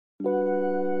VA_boy_392.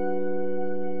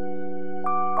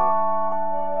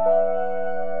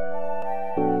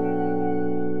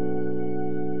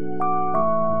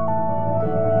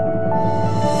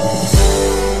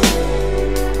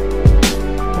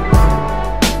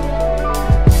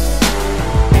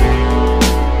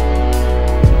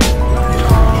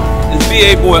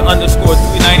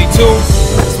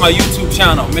 It's my YouTube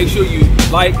channel. Make sure you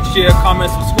like, share,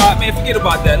 comment, subscribe. Man, forget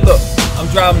about that. Look, I'm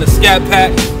driving the Scat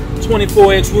Pack,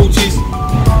 24-inch Ruchis.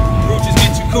 Ruchis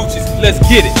get you coochies. Let's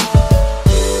get it.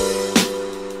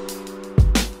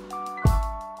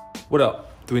 What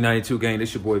up, 392 gang?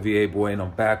 This your boy VA Boy, and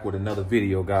I'm back with another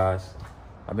video, guys.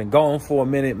 I've been gone for a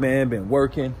minute, man. Been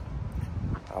working.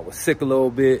 I was sick a little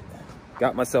bit.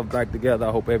 Got myself back together.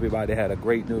 I hope everybody had a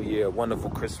great New Year, wonderful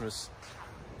Christmas,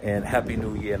 and Happy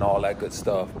New Year and all that good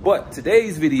stuff. But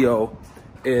today's video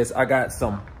is I got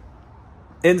some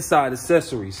inside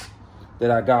accessories that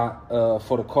I got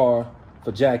for the car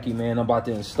for Jackie, man. I'm about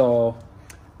to install.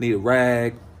 Need a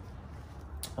rag.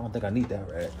 I don't think I need that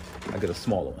rag. I get a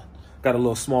smaller one. Got a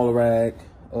little smaller rag.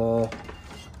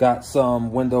 Got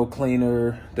some window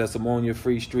cleaner that's ammonia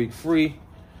free, streak free.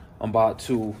 I'm about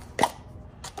to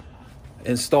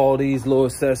install these little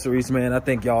accessories, man. I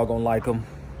think y'all gonna like them.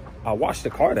 I washed the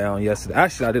car down yesterday.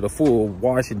 Actually, I did a full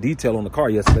wash and detail on the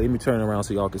car yesterday. Let me turn it around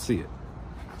so y'all can see it.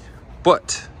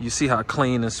 But you see how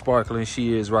clean and sparkling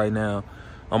she is right now.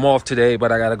 I'm off today,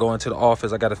 but I gotta go into the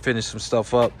office. I gotta finish some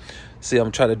stuff up. See,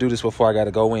 I'm trying to do this before I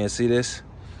gotta go in. See this?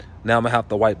 Now I'm gonna have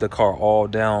to wipe the car all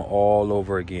down all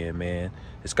over again, man.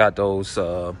 It's got those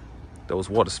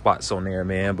water spots on there,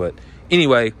 man. But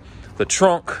anyway, the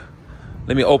trunk.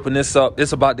 Let me open this up.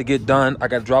 It's about to get done. I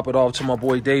got to drop it off to my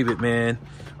boy David, man,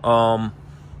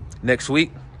 next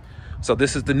week. So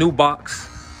this is the new box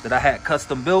that I had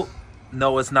custom built.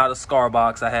 No, it's not a Scar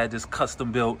box. I had this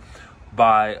custom built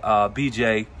by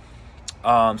BJ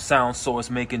Sound Source,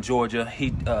 Macon, Georgia.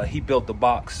 He built the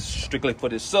box strictly for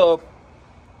this sub.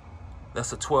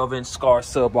 That's a 12-inch Scar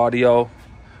sub audio.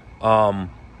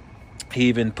 He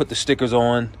even put the stickers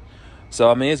on. So,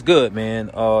 I mean, it's good, man.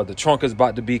 The trunk is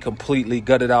about to be completely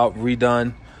gutted out,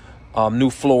 redone. New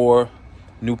floor,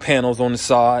 new panels on the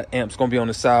side. Amp's going to be on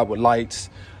the side with lights.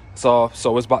 So it's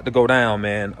about to go down,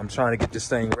 man. I'm trying to get this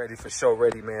thing ready for show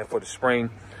ready, man, for the spring.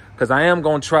 Because I am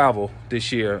going to travel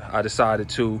this year. I decided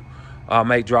to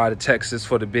make drive to Texas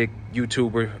for the big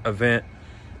YouTuber event.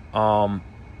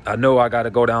 I know I got to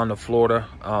go down to Florida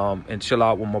and chill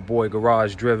out with my boy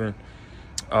Garage Driven.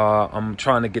 I'm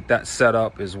trying to get that set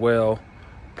up as well.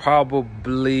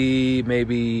 Probably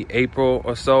maybe April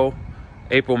or so.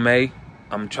 April, May.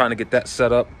 I'm trying to get that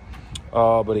set up.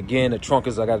 But again, the trunk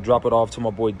is, I got to drop it off to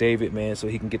my boy David, man, so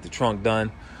he can get the trunk done.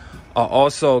 I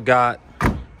also got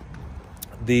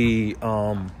the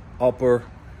upper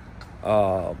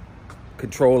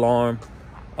control arm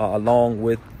along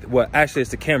with, well, actually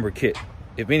it's the camera kit.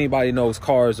 If anybody knows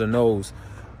cars or knows,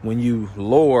 when you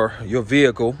lower your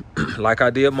vehicle, like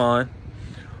I did mine,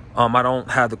 I don't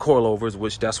have the coilovers,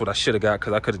 which that's what I should have got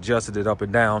because I could have adjusted it up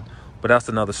and down, but that's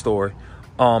another story.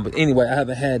 But anyway, I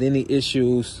haven't had any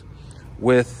issues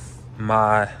with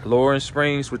my lowering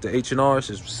springs with the H&Rs.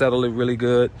 It's settling really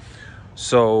good.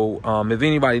 So if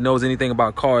anybody knows anything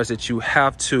about cars, that you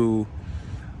have to,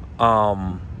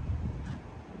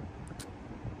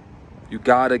 you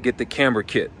gotta get the camera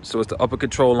kit. So it's the upper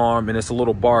control arm, and it's a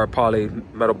little bar, probably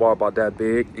metal bar about that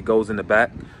big. It goes in the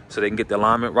back so they can get the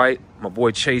alignment right. My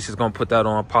boy Chase is gonna put that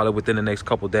on probably within the next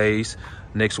couple days,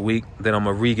 next week. Then I'm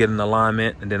gonna re-get an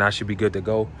alignment, and then I should be good to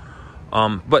go.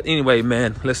 But anyway,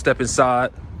 man, let's step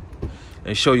inside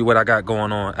and show you what I got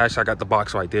going on. Actually, I got the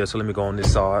box right there, so let me go on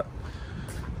this side.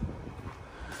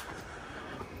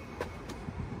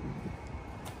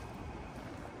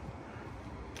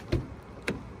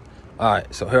 All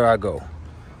right, so here I go.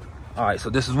 All right,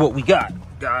 so this is what we got,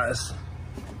 guys.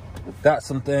 Got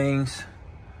some things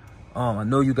I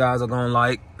know you guys are gonna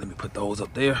like. Let me put those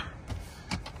up there.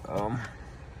 Let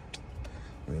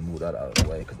me move that out of the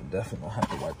way because I'm definitely gonna have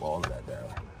to wipe all of that down.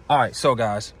 All right, so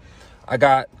guys, I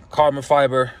got carbon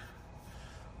fiber,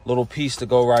 little piece to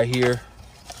go right here.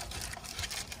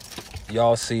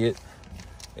 Y'all see it.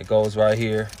 It goes right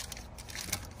here.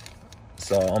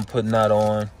 So I'm putting that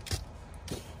on.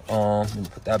 Let me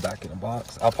put that back in the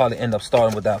box. I'll probably end up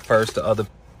starting with that first. The other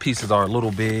pieces are a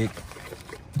little big.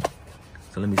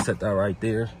 So let me set that right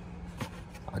there.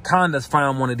 I kind of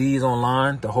found one of these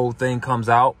online. The whole thing comes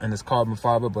out and it's carbon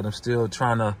fiber, but I'm still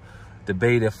trying to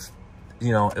debate if,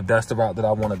 you know, if that's the route that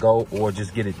I want to go or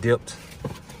just get it dipped.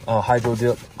 Hydro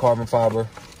dip carbon fiber.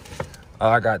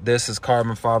 I got this is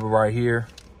carbon fiber right here.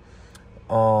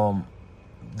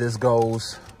 This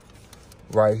goes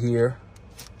right here.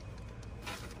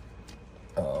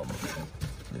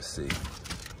 Let's see.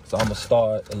 So I'm gonna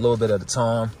start a little bit at a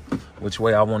time, which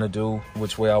way I want to do,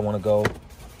 which way I want to go.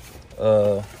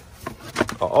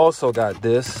 I also got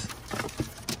this.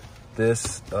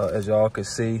 As y'all can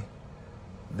see,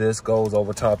 this goes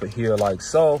over top of here like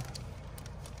so.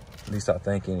 At least I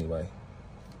think anyway.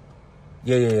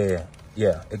 Yeah,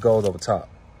 it goes over top.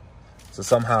 So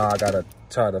somehow I gotta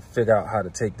try to figure out how to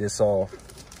take this off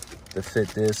to fit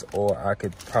this, or I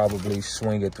could probably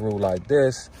swing it through like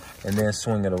this and then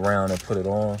swing it around and put it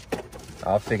on.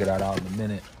 I'll figure that out in a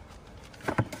minute.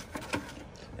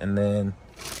 And then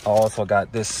I also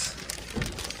got this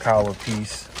cowl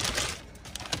piece.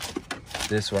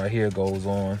 This right here goes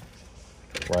on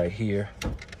right here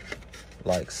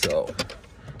like so.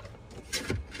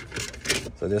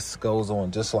 So this goes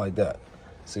on just like that.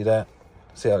 See that?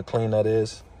 See how clean that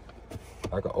is?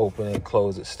 I can open it,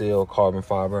 close it still, carbon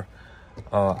fiber.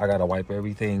 I gotta wipe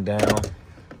everything down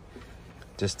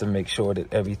just to make sure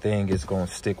that everything is gonna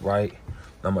stick right.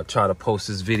 I'm gonna try to post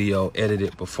this video, edit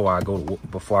it before I go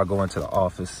into the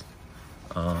office.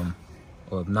 Or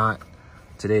if not,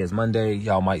 today is Monday,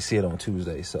 y'all might see it on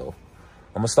Tuesday. So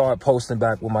I'm gonna start posting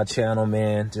back with my channel,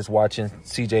 man. Just watching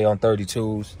CJ on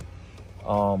 32s.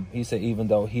 He said even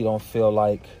though he don't feel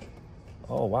like,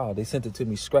 oh wow, they sent it to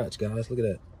me scratch, guys. Look at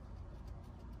that.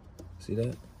 See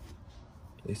that?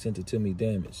 They sent it to me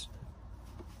damaged.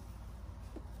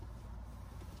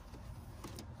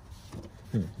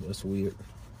 That's weird.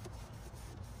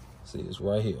 See, it's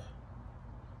right here.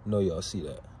 I know y'all see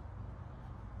that.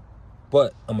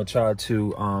 But I'm gonna try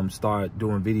to start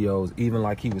doing videos, even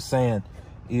like he was saying,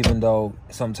 even though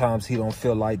sometimes he don't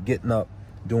feel like getting up,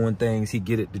 doing things, he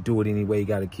get it to do it anyway. He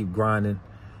gotta keep grinding.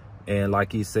 And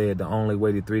like he said, the only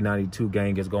way the 392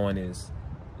 gang is going is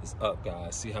up,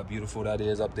 guys. See how beautiful that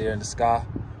is up there in the sky?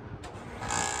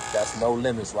 That's no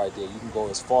limits right there. You can go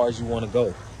as far as you want to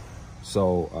go.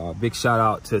 So big shout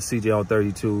out to CJ on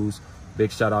 32s.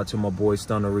 Big shout out to my boy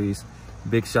Stunner Reese.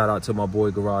 Big shout out to my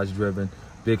boy Garage Driven.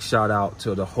 Big shout out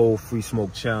to the whole Free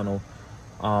Smoke channel.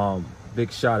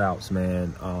 Big shout outs,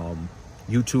 man.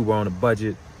 YouTuber on a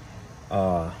budget.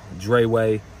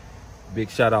 Dreyway. Big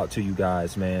shout out to you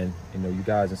guys, man. You know, you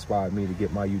guys inspired me to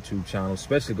get my YouTube channel,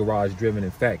 especially Garage Driven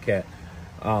and Fat Cat.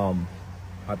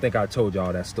 I think I told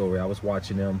y'all that story. I was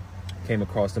watching them, came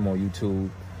across them on YouTube,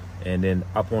 and then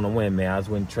up on a whim, man, I was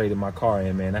when traded my car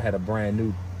in, man. I had a brand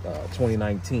new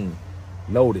 2019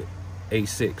 loaded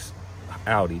A6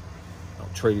 Audi.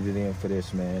 I traded it in for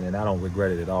this, man, and I don't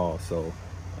regret it at all. So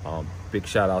big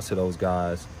shout out to those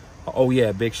guys. Oh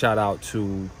yeah, big shout out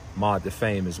to Mod the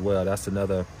Fame as well. That's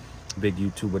another big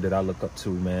YouTuber that I look up to,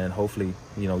 man. Hopefully,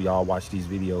 you know, y'all watch these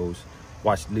videos,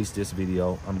 watch at least this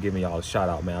video. I'm giving y'all a shout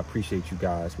out, man. I appreciate you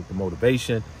guys with the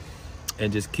motivation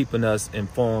and just keeping us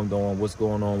informed on what's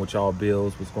going on with y'all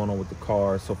bills, what's going on with the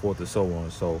car, so forth and so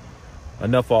on. So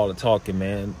enough all the talking,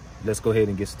 man. Let's go ahead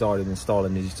and get started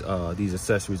installing these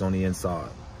accessories on the inside.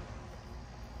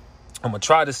 I'm gonna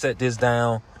try to set this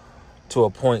down to a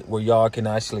point where y'all can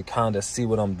actually kind of see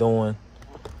what I'm doing.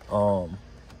 I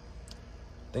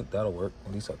think that'll work,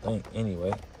 at least I think.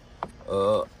 Anyway,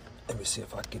 let me see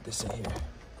if I can get this in here.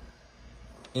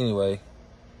 Anyway,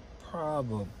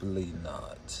 probably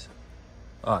not.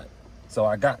 All right, so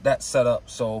I got that set up.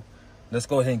 So let's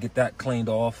go ahead and get that cleaned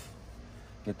off.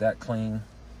 Get that clean.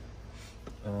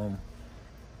 Go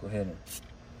ahead and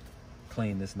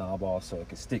clean this knob off so it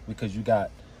can stick, because you got,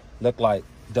 look like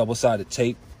double-sided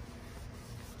tape.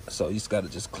 So you just got to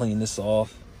just clean this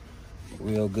off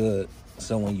real good.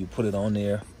 So when you put it on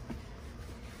there,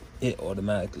 it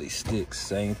automatically sticks.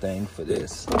 Same thing for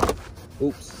this.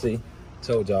 Oops, see,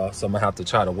 told y'all. So I'm gonna have to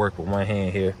try to work with one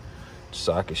hand here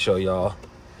so I can show y'all.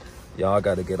 Y'all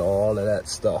got to get all of that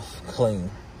stuff clean,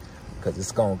 because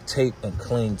it's gonna tape and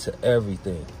cling to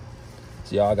everything.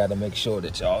 So y'all got to make sure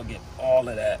that y'all get all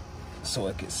of that so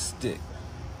it can stick.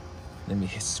 Let me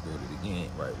squirt it again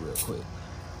right real quick.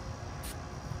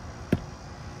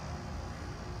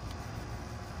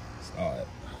 All right,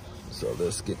 so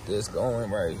let's get this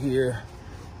going right here.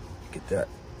 Get that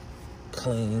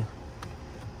clean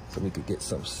so we could get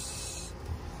some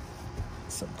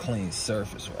clean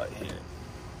surface right here.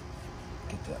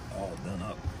 Get that all done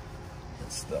up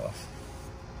and stuff.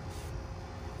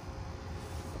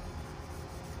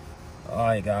 All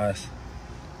right, guys,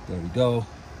 there we go.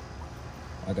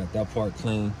 I got that part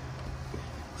clean.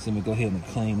 So let me go ahead and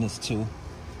clean this too,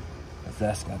 because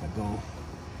that's got to go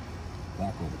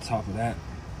back over top of that.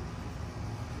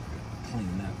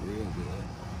 Clean that real good.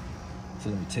 So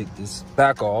let me take this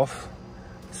back off,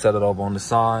 set it up on the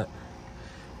side.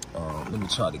 Let me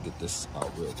try to get this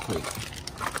out real quick.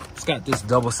 It's got this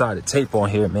double-sided tape on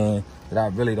here, man, that I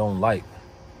really don't like.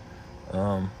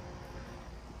 You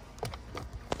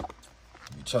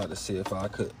try to see if I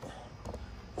could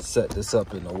set this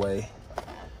up in a way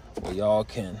where y'all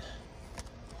can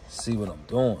see what I'm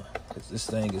doing, because this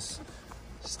thing is,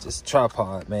 it's this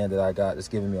tripod, man, that I got is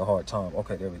giving me a hard time.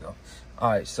 Okay, there we go. All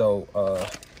right, so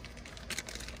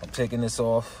I'm taking this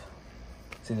off.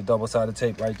 See the double-sided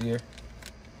tape right there?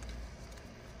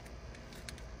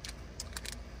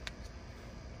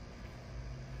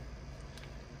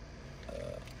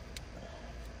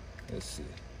 Let's see.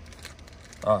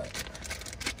 All right.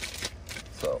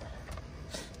 So,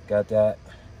 got that.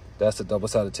 That's the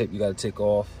double-sided tape you got to take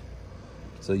off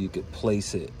so you could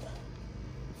place it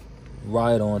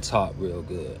right on top real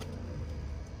good.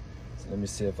 So let me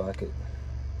see if I could.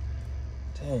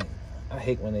 Dang, I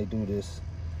hate when they do this,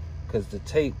 because the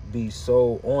tape be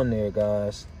so on there,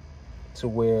 guys, to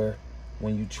where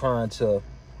when you trying to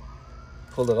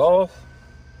pull it off,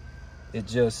 it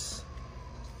just,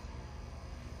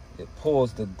 it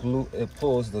pulls the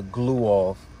glue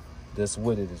off that's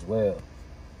with it as well,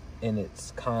 and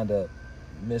it's kind of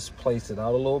misplaced it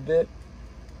out a little bit.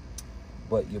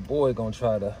 But your boy gonna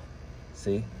try to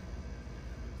see,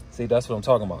 that's what I'm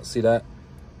talking about. See that?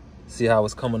 See how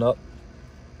it's coming up?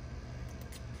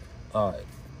 All right,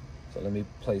 so let me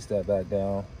place that back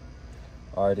down.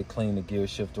 I already cleaned the gear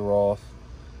shifter off,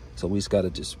 so we just gotta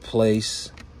just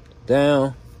place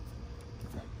down,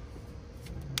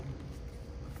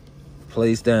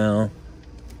 place down.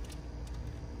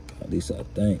 At least I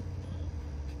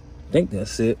think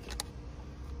that's it.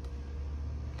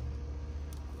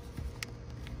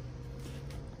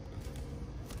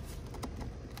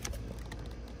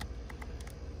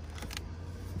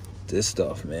 This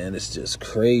stuff, man, it's just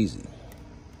crazy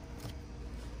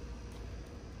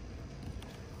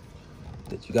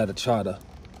that you got to try to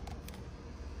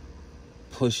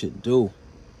push it through,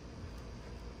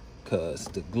 because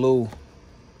the glue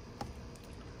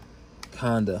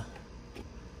kinda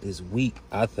is weak,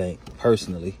 I think,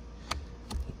 personally.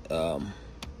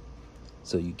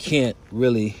 So you can't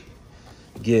really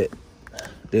get,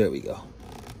 there we go,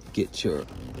 get your,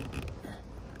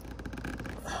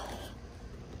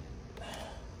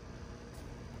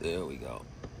 there we go.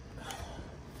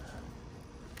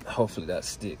 Hopefully that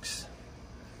sticks,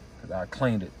 because I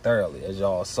cleaned it thoroughly, as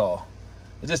y'all saw.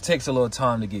 It just takes a little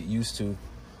time to get used to,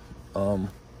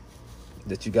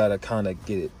 that you gotta kind of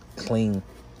get it clean.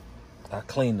 I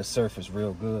cleaned the surface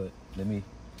real good. Let me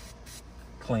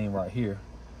clean right here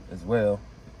as well,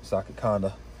 so I could kind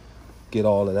of get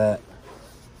all of that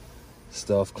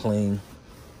stuff clean,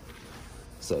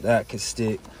 so that can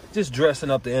stick. Just dressing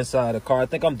up the inside of the car. I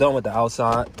think I'm done with the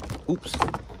outside. Oops,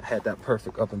 I had that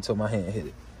perfect up until my hand hit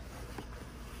it.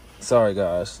 Sorry,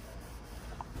 guys.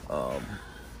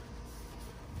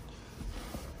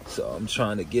 So I'm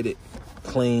trying to get it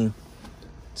clean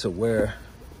to where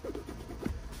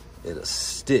it'll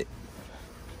stick,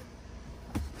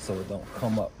 so it don't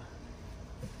come up.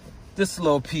 Just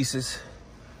little pieces.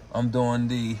 I'm doing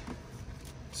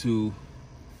to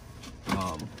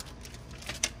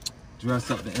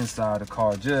dress up the inside of the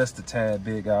car just a tad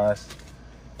bit, guys.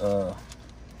 So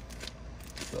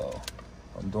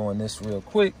I'm doing this real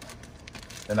quick,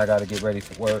 then I got to get ready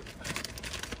for work.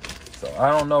 So I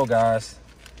don't know, guys.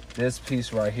 This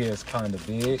piece right here is kind of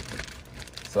big,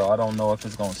 so I don't know if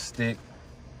it's gonna stick,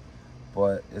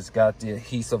 but it's got the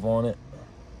adhesive on it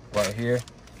right here,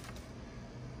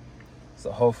 so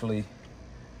hopefully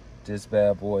this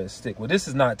bad boy will stick. Well, this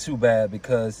is not too bad,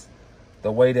 because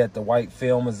the way that the white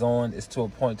film is on is to a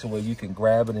point to where you can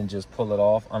grab it and just pull it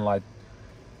off, unlike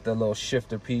the little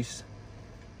shifter piece,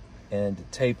 and the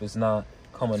tape is not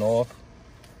coming off.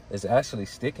 It's actually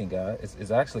sticking, guys.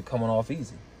 It's actually coming off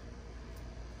easy.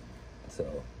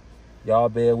 So y'all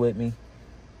bear with me,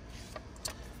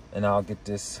 and I'll get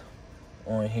this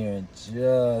on here in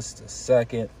just a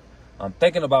second. I'm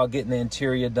thinking about getting the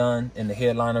interior done and the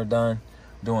headliner done,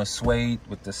 doing suede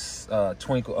with this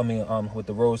with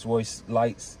the Rolls Royce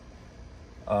lights.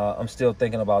 I'm still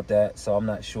thinking about that, so I'm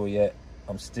not sure yet.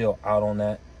 I'm still out on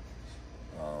that.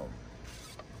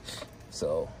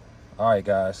 So all right,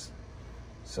 guys,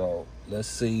 so let's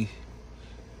see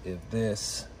if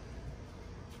this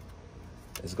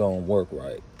is gonna work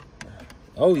right.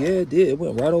 Oh yeah, it did. It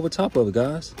went right over top of it,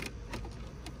 guys.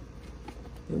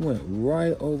 It went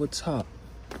right over top.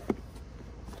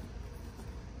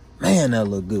 Man, that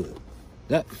looked good.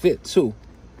 That fit too.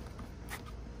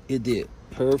 It did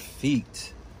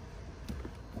perfect.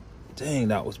 Dang,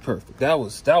 that was perfect. That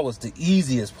was the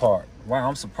easiest part. Wow,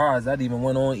 I'm surprised that even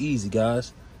went on easy,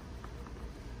 guys.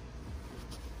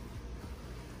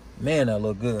 Man, that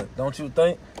look good, don't you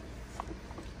think?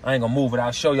 I ain't gonna move it.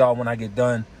 I'll show y'all when I get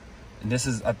done. And this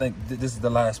is, I think, this is the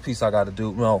last piece I got to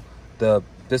do. No,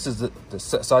 this is the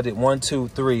so I did 1, 2,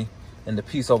 3, and the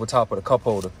piece over top of the cup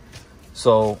holder.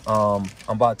 So I'm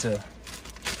about to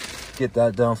get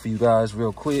that done for you guys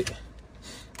real quick.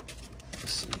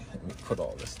 Let's see. Let me put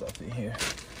all this stuff in here.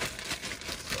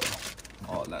 So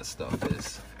all that stuff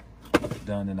is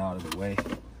done and out of the way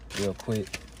real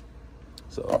quick.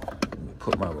 So let me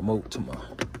put my remote to my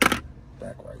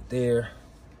back right there.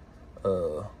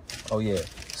 Oh yeah,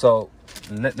 so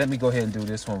let me go ahead and do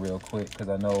this one real quick, because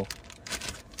I know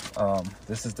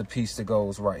this is the piece that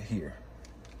goes right here.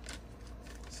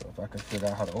 So if I can figure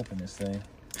out how to open this thing.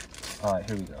 All right,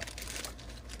 here we go.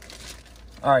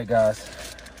 All right, guys,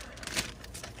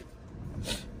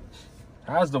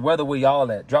 how's the weather where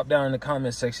y'all at? Drop down in the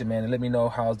comment section, man, and let me know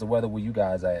how's the weather where you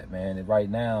guys at, man. And right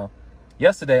now,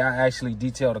 yesterday I actually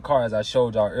detailed the car as I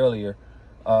showed y'all earlier.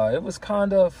 It was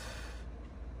kind of,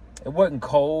 it wasn't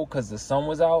cold because the sun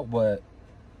was out, but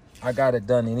I got it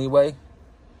done anyway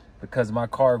because my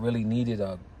car really needed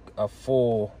a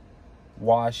full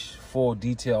wash, full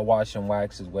detail wash and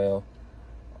wax as well.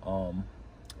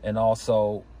 And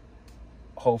also,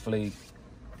 hopefully,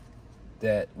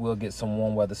 that we'll get some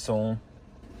warm weather soon.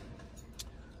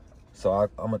 So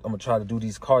I'm gonna try to do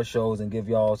these car shows and give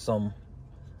y'all some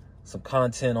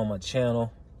content on my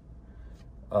channel.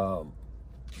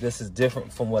 This is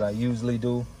different from what I usually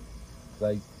do.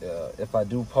 Like, if I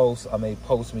do post, I may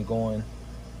post me going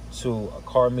to a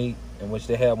car meet, in which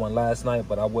they had one last night,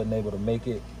 but I wasn't able to make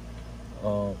it.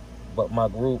 But my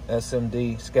group,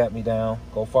 SMD, Scat Me Down,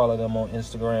 go follow them on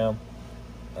Instagram.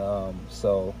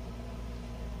 So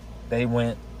they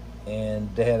went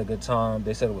and they had a good time.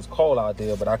 They said it was cold out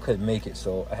there, but I couldn't make it,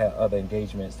 so I had other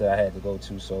engagements that I had to go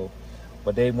to. So,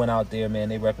 but they went out there, man.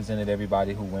 They represented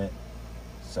everybody who went.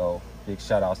 So big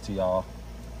shout outs to y'all.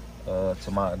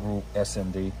 To my group,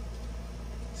 SMD,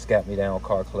 Scat Me Down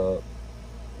Car Club.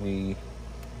 We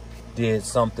did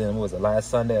something, was it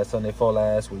last Sunday or Sunday before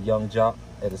last, with Young Jock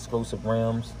at Exclusive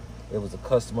Rims. It was a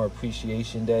customer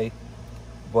appreciation day,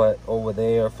 but over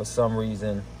there, for some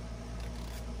reason,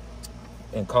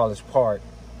 in College Park,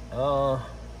 the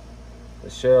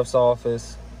sheriff's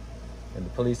office and the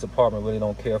police department really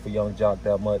don't care for Young Jock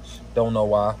that much. Don't know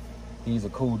why. He's a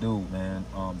cool dude, man.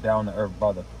 Down to earth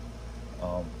brother.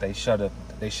 They shut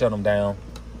him down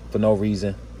for no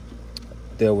reason.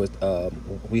 There was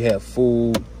we had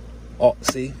food. Oh,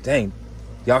 see, dang,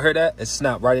 y'all heard that? It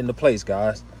snapped right into place,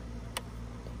 guys.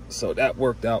 So that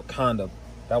worked out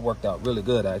that worked out really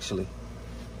good, actually.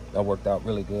 That worked out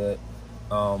really good.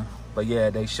 But yeah,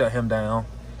 they shut him down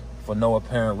for no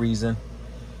apparent reason.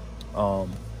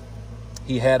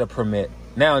 He had a permit.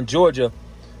 Now in Georgia,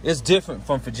 it's different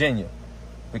from Virginia,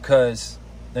 because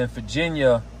in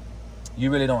Virginia, you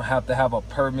really don't have to have a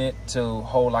permit to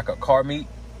hold like a car meet,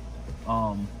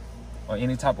 or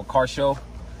any type of car show.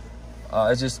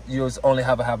 It's just, you just only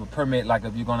have a permit like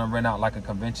if you're gonna rent out like a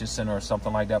convention center or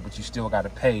something like that, but you still got to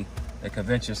pay a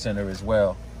convention center as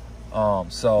well.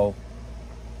 So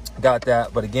got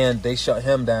that, but again, they shut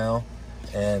him down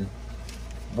and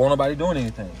won't nobody doing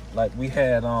anything. Like, we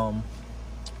had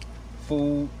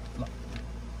food,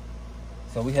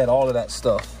 so we had all of that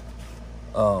stuff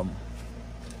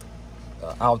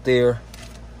out there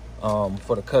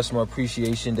for the customer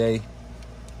appreciation day,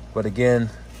 but again,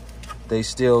 they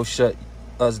still shut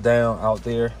us down out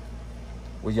there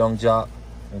with Young Jock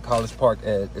in College Park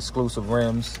at Exclusive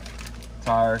Rims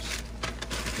Tires.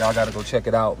 Y'all gotta go check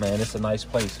it out, man. It's a nice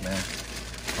place, man.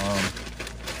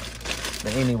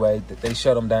 But anyway, they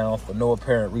shut them down for no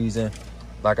apparent reason.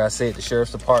 Like I said, the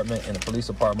sheriff's department and the police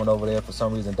department over there for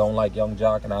some reason don't like Young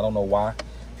Jock, and I don't know why.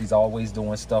 He's always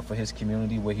doing stuff for his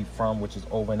community where he's from, which is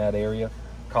over in that area,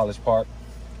 College Park.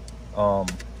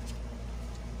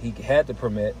 He had the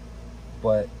permit,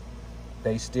 but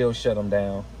they still shut him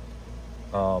down.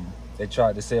 They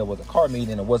tried to say it was a car meet,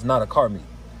 and it was not a car meet.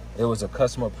 It was a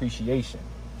customer appreciation.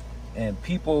 And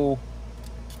people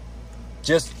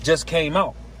just came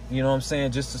out, you know what I'm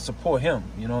saying, just to support him,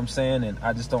 you know what I'm saying? And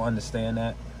I just don't understand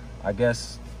that. I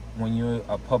guess when you're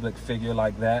a public figure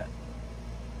like that,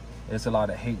 there's a lot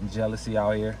of hate and jealousy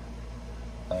out here.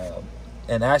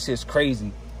 And actually, it's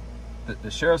crazy.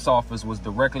 The sheriff's office was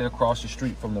directly across the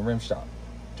street from the rim shop.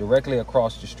 Directly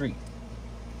across the street.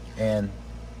 And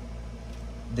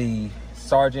the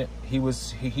sergeant,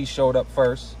 he showed up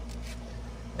first.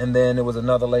 And then there was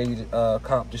another lady,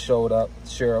 cop that showed up,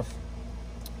 sheriff.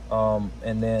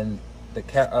 And then the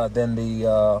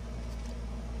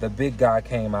big guy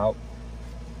came out,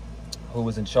 who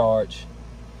was in charge.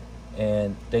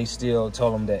 and they still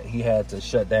told him that he had to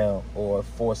shut down or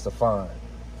force the fine.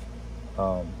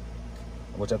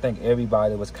 Which I think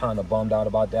everybody was kind of bummed out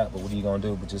about that, but what are you gonna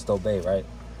do but just obey, right?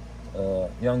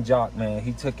 Young Jock, man,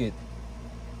 he took it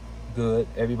good.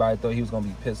 Everybody thought he was gonna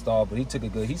be pissed off, but he took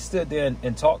it good. He stood there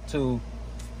and talked to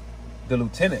the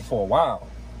lieutenant for a while,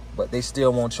 but they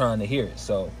still weren't trying to hear it.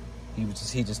 So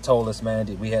he just told us, man,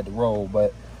 that we had to roll.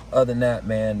 But other than that,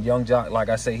 man, Young Jock, like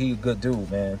I say, he a good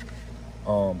dude, man.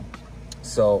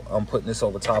 So I'm putting this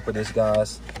over top of this,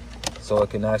 guys, so it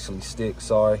can actually stick.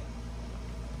 Sorry.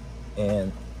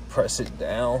 And press it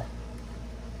down.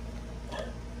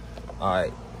 All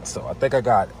right, so I think I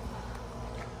got it.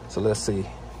 So let's see.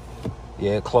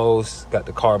 Yeah, it closed. Got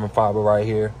the carbon fiber right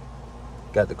here.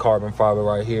 Got the carbon fiber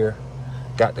right here.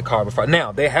 Got the carbon fiber.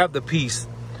 Now, they have the piece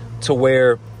to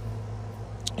where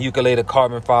you can lay the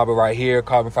carbon fiber right here,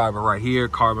 carbon fiber right here,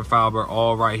 carbon fiber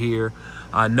all right here.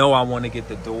 I know I want to get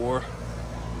the door.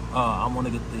 I want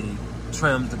to get the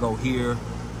trim to go here.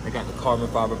 They got the carbon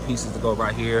fiber pieces to go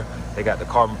right here. They got the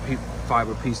carbon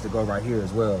fiber piece to go right here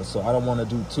as well. So I don't want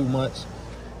to do too much.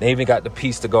 They even got the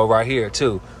piece to go right here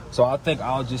too. So I think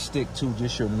I'll just stick to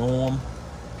just your norm.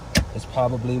 It's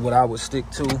probably what I would stick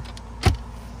to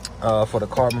for the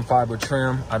carbon fiber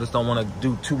trim. I just don't want to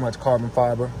do too much carbon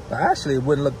fiber. But actually, it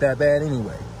wouldn't look that bad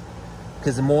anyway.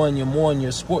 Because the more in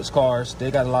your sports cars, they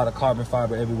got a lot of carbon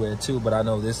fiber everywhere too. But I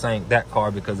know this ain't that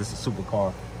car because it's a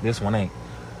supercar. This one ain't.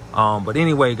 But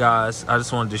anyway, guys, I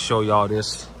just wanted to show y'all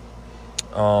this.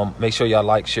 Make sure y'all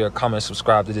like, share, comment,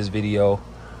 subscribe to this video.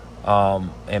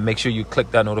 And make sure you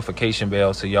click that notification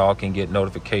bell so y'all can get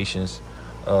notifications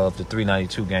of the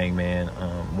 392 gang, man,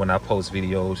 when I post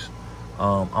videos.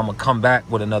 I'm gonna come back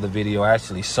with another video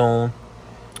actually soon.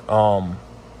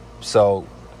 So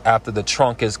after the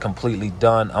trunk is completely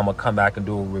done, I'm gonna come back and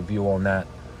do a review on that.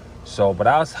 So, but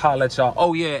I'll holler at y'all.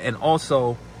 Oh yeah, and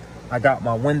also I got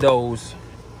my windows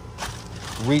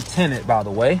re-tinted, by the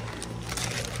way.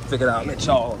 Figured out, let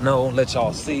y'all know, let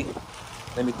y'all see.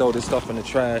 Let me throw this stuff in the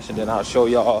trash and then I'll show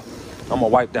y'all. I'm gonna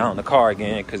wipe down the car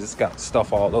again because it's got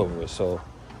stuff all over it. So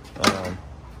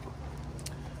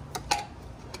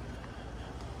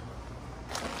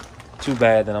too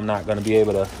bad that I'm not gonna be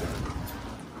able to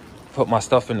put my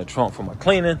stuff in the trunk for my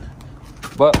cleaning.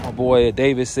 But my boy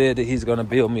David said that he's gonna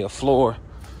build me a floor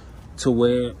to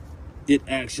where it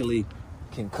actually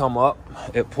can come up.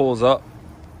 It pulls up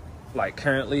like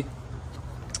currently,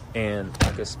 and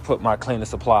I just put my cleaning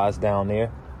supplies down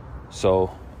there. So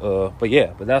but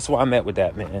yeah, but that's where I'm at with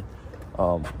that, man.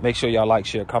 Make sure y'all like,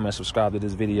 share, comment, subscribe to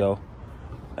this video,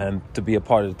 and to be a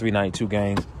part of the 392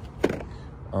 gang.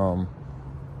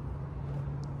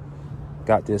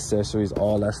 Got the accessories,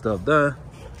 all that stuff done.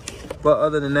 But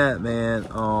other than that, man,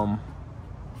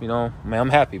 you know, man, I'm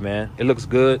happy, man. It looks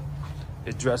good.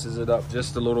 It dresses it up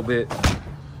just a little bit.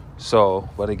 So,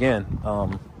 but again,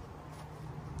 I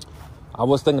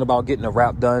was thinking about getting a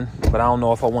wrap done, but I don't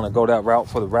know if I want to go that route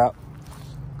for the wrap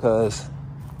because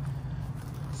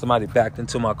somebody backed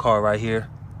into my car right here.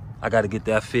 I got to get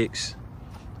that fixed.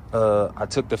 I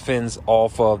took the fins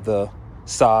off of the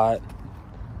side.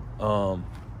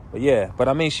 But yeah, but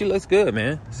I mean, she looks good,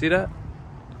 man. See that?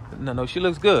 No, she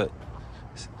looks good.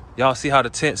 Y'all see how the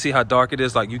tint, see how dark it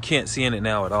is? Like, you can't see in it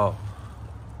now at all.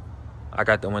 I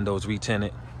got the windows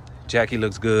re-tinted. Jackie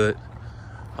looks good.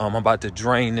 I'm about to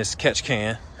drain this catch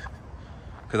can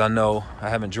because I know I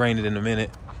haven't drained it in a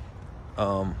minute.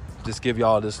 Just give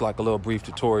y'all this like a little brief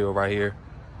tutorial right here.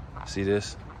 See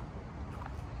this?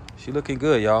 She looking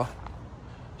good, y'all.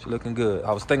 She looking good.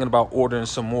 I was thinking about ordering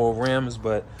some more rims,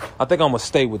 but I think I'm gonna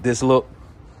stay with this look.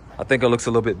 I think it looks a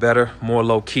little bit better, more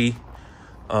low key.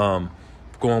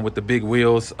 Going with the big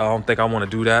wheels, I don't think I want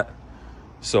to do that.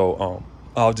 So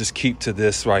I'll just keep to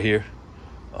this right here.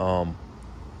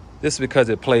 This is because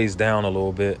it plays down a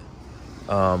little bit.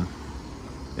 You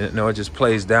know, it just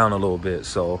plays down a little bit.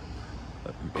 So,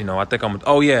 you know, I think I'm.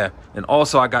 Oh yeah, and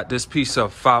also I got this piece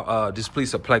of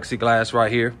plexiglass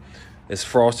right here. It's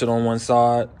frosted on one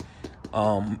side.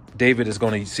 David is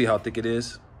going to see how thick it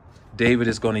is. David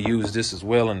is going to use this as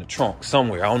well in the trunk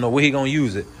somewhere. I don't know where he's going to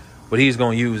use it, but he's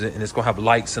going to use it, and it's going to have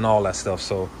lights and all that stuff.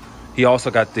 So he also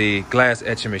got the glass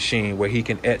etching machine where he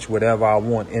can etch whatever I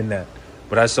want in that,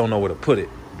 but I just don't know where to put it.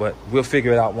 But we'll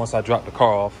figure it out once I drop the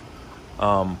car off,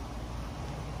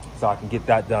 so I can get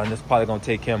that done. It's probably going to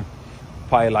take him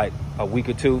probably like a week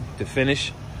or two to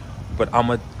finish, but I'm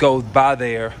going to go by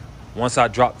there once I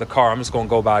drop the car. I'm just going to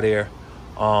go by there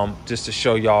just to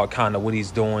show y'all kind of what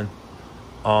he's doing.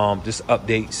 Just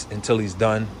updates until he's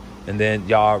done, and then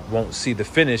y'all won't see the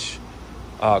finished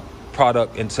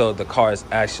product until the car is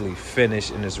actually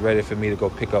finished and it's ready for me to go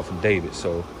pick up from David.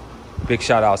 So big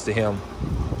shout outs to him.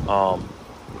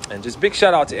 And just big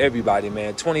shout out to everybody,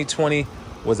 man. 2020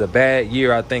 was a bad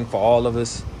year, I think, for all of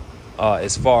us,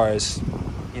 as far as,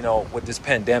 you know, with this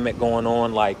pandemic going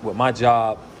on. Like with my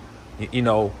job, you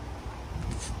know,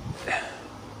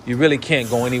 you really can't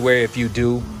go anywhere. If you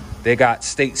do, they got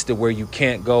states to where you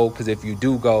can't go, because if you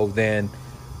do go, then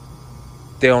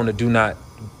they're on the do not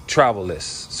travel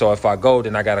list. So if I go,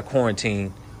 then I got to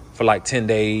quarantine for like 10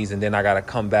 days, and then I got to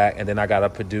come back, and then I got to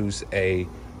produce a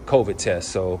COVID test.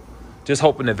 So just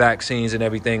hoping the vaccines and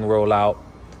everything roll out.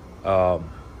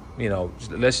 You know,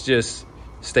 let's just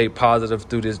stay positive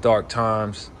through this dark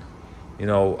times. You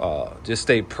know, just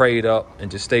stay prayed up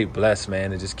and just stay blessed,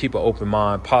 man, and just keep an open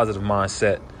mind, positive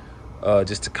mindset,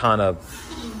 just to kind of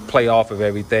play off of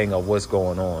everything of what's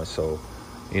going on. So,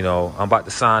 you know, I'm about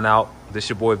to sign out. This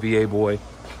your boy, VA Boy.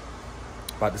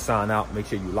 About to sign out. Make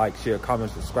sure you like, share,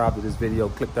 comment, subscribe to this video.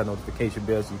 Click that notification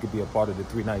bell so you can be a part of the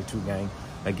 392 gang.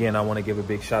 Again, I want to give a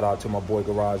big shout out to my boy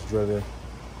Garage Driven,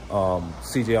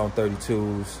 CJ on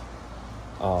 32s,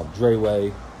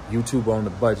 Dreyway, YouTube on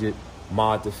the Budget,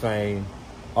 Mod to Fame,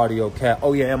 Audio Cat.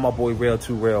 Oh yeah, and my boy Rail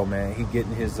 2 Rail, man. He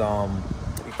getting his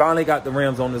he finally got the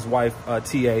rims on his wife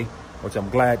TA, which I'm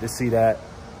glad to see that.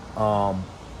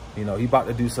 You know, he about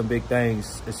to do some big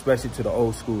things, especially to the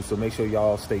old school. So make sure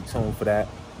y'all stay tuned for that.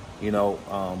 You know,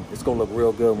 it's gonna look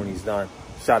real good when he's done.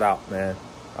 Shout out, man.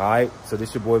 All right, so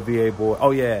this your boy VA Boy.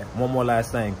 Oh yeah, one more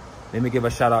last thing. Let me give a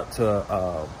shout out to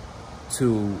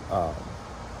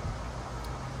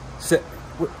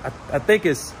I think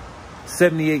it's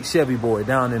 78 Chevy Boy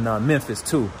down in Memphis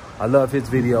too. I love his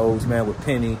videos, man, with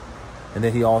Penny, and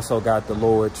then he also got the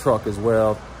Lord truck as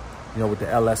well, you know, with the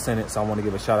LS in it. So I want to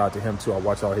give a shout out to him too. I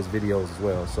watch all his videos as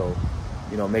well. So,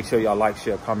 you know, make sure y'all like,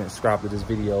 share, comment, subscribe to this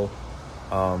video.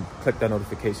 Click that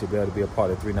notification bell to be a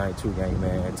part of 392 gang,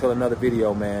 man. Until another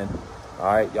video, man. All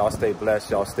right, y'all stay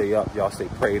blessed, y'all stay up, y'all stay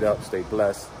prayed up, stay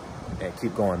blessed, and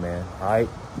keep going, man. All right,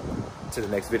 to the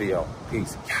next video.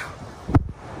 Peace. Yeah.